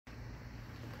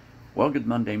Well, good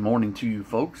Monday morning to you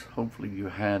folks. Hopefully you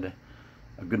had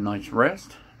a good night's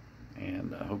rest,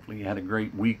 and hopefully you had a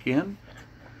great weekend.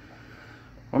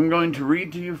 I'm going to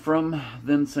read to you from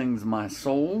Then Sings My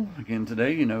Soul. Again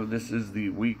today, you know, this is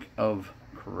the week of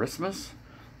Christmas,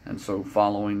 and so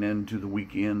following into the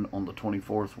weekend on the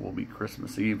 24th will be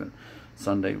Christmas Eve, and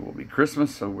Sunday will be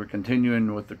Christmas, so we're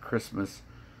continuing with the Christmas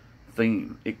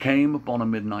theme. It came upon a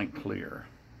midnight clear,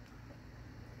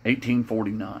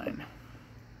 1849.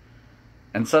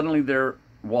 And suddenly there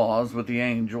was with the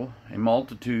angel a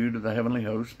multitude of the heavenly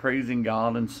hosts, praising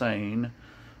God and saying,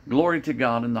 Glory to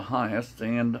God in the highest,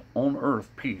 and on earth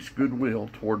peace, goodwill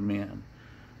toward men.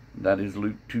 That is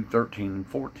Luke 2:13 and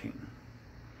 14.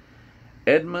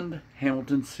 Edmund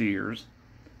Hamilton Sears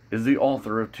is the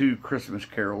author of two Christmas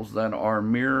carols that are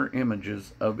mirror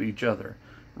images of each other,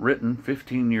 written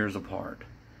 15 years apart.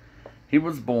 He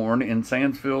was born in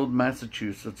Sandsfield,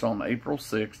 Massachusetts on April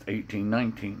 6,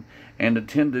 1819, and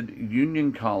attended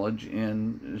Union College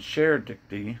in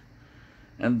Schenectady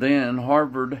and then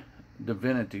Harvard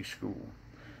Divinity School.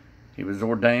 He was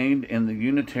ordained in the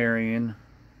Unitarian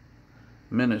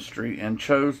ministry and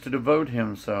chose to devote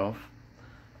himself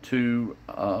to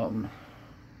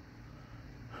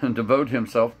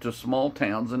small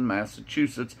towns in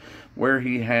Massachusetts where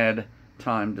he had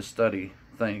time to study,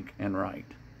 think, and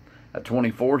write. At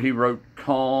 24, he wrote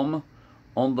Calm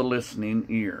on the Listening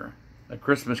Ear, a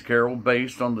Christmas carol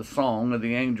based on the Song of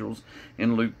the Angels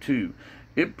in Luke 2.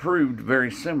 It proved very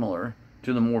similar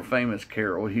to the more famous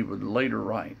carol he would later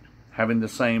write, having the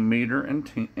same meter and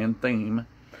theme,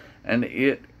 and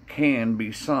it can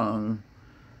be sung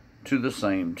to the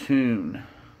same tune.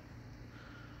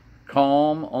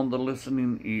 Calm on the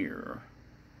listening ear,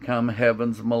 come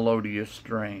heaven's melodious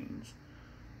strains,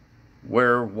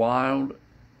 where wild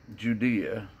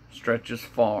Judea stretches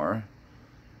far,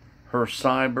 her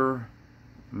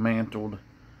cyber-mantled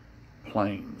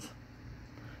plains.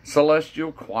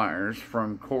 Celestial choirs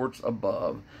from courts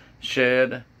above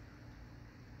shed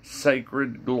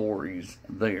sacred glories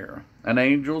there, and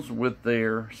angels with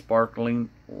their sparkling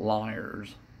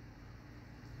lyres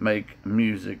make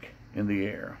music in the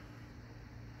air.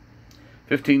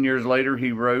 15 years later,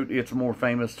 he wrote its more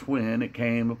famous twin, It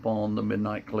Came Upon the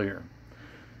Midnight Clear.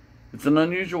 It's an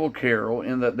unusual carol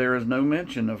in that there is no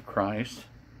mention of Christ,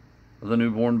 the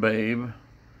newborn babe,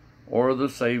 or the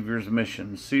Savior's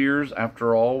mission. Sears,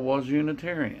 after all, was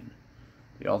Unitarian.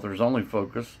 The author's only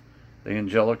focus, the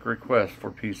angelic request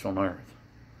for peace on earth.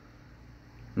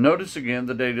 Notice again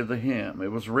the date of the hymn.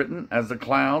 It was written as the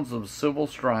clouds of civil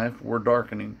strife were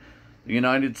darkening the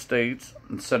United States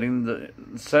and setting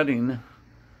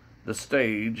the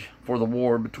stage for the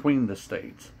war between the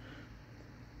states.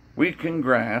 We can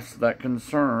grasp that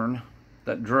concern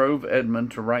that drove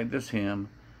Edmund to write this hymn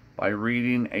by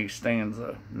reading a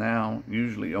stanza, now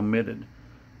usually omitted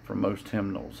from most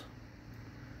hymnals.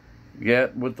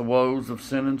 Yet with the woes of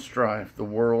sin and strife the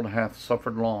world hath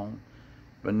suffered long,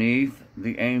 beneath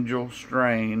the angel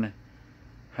strain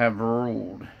have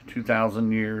ruled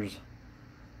 2,000 years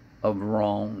of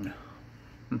wrong.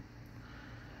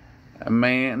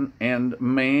 Man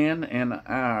and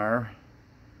hour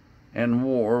and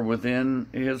war within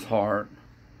his heart,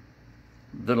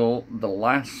 the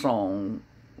last song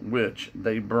which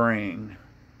they bring.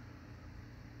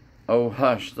 Oh,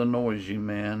 hush the noise, ye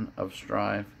men of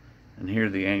strife, and hear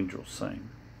the angels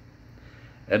sing.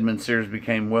 Edmund Sears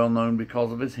became well known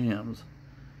because of his hymns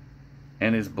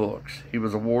and his books. He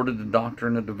was awarded the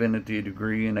Doctorate of Divinity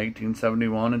degree in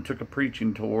 1871 and took a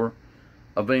preaching tour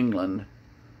of England,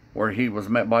 where he was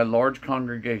met by large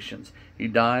congregations. He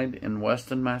died in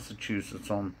Weston, Massachusetts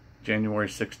on January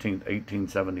 16,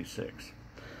 1876.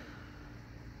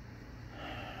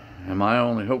 And my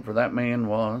only hope for that man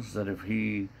was that if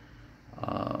he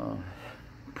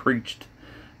preached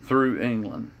through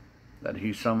England, that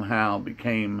he somehow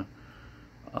became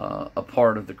a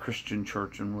part of the Christian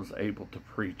church and was able to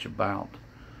preach about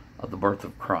the birth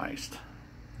of Christ,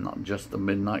 not just the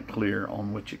midnight clear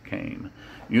on which it came.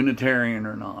 Unitarian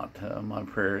or not, my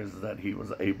prayer is that he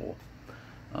was able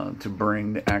to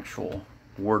bring the actual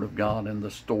Word of God and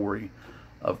the story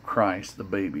of Christ, the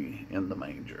baby in the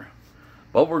manger.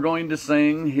 But we're going to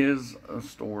sing his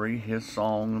story, his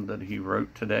song that he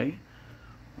wrote today.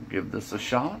 We'll give this a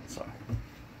shot. So.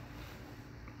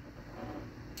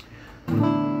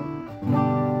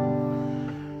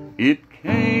 It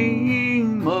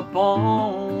came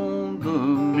upon the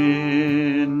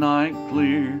midnight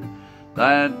clear,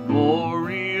 that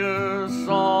glorious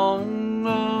song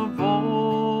of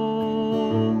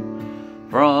old,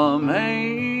 from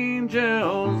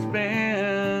angels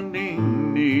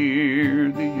bending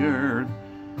near the earth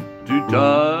to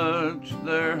touch touch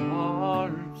their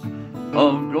hearts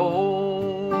of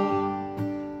gold.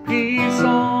 Peace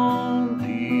on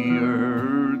the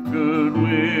earth,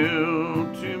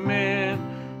 goodwill to men,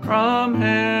 from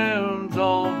heaven's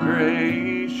all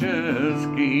gracious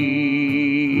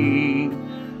King.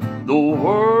 The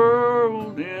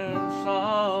world in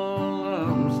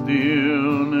solemn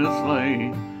stillness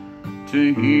lay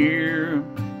to hear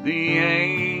the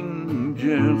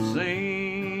angels sing.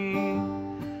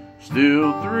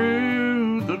 Still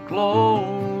through the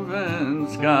cloven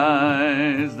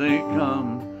skies they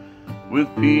come,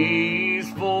 with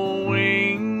peaceful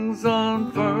wings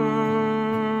unfurled,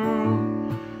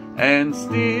 and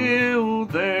still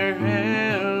their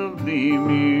heavy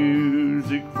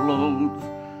music floats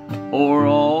o'er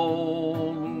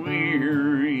all the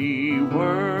weary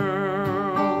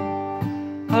world.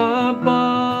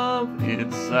 Above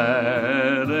its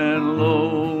sad and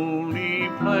lowly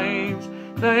plains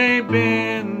they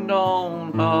bend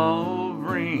on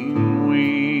hovering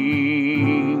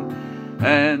wing,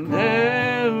 and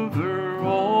ever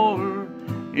o'er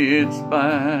its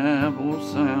Babel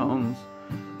sounds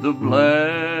the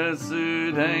blessed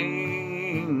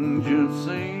angels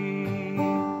sing.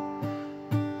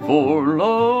 For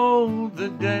lo, the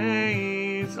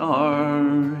days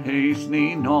are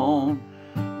hastening on,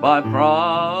 by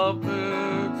prophets'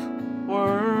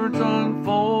 words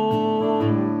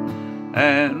unfold,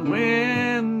 and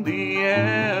when the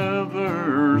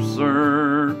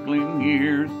ever-circling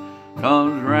years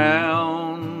comes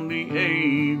round the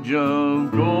age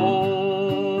of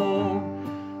gold,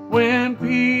 when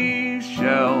peace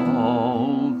shall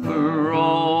offer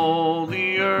all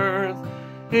the earth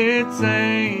its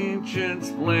ancient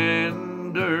splendors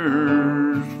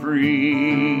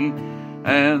free,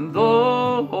 and the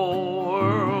whole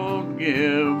world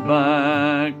give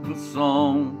back the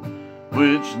song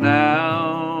which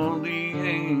now the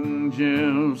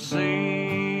angels sing.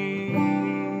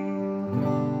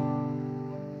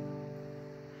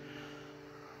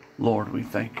 Lord, we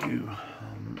thank you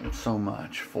so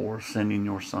much for sending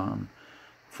your Son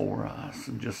for us.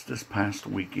 And just this past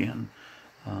weekend,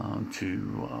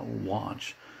 to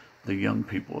watch the young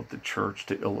people at the church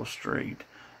to illustrate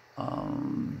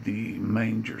the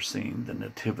manger scene, the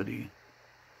nativity,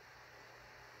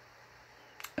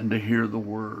 and to hear the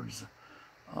words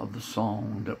of the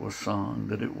song that was sung,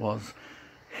 that it was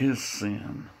his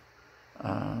sin,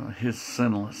 his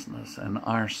sinlessness and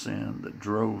our sin that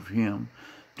drove him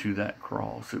to that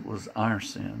cross. It was our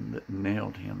sin that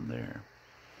nailed him there.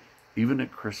 Even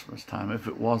at Christmas time, if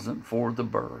it wasn't for the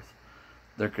birth,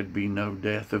 there could be no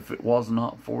death. If it was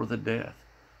not for the death,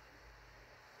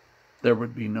 there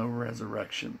would be no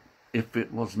resurrection. If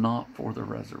it was not for the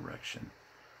resurrection,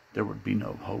 there would be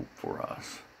no hope for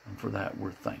us. And for that,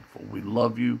 we're thankful. We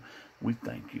love you. We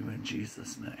thank you in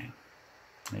Jesus' name.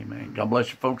 Amen. God bless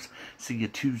you, folks. See you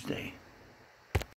Tuesday.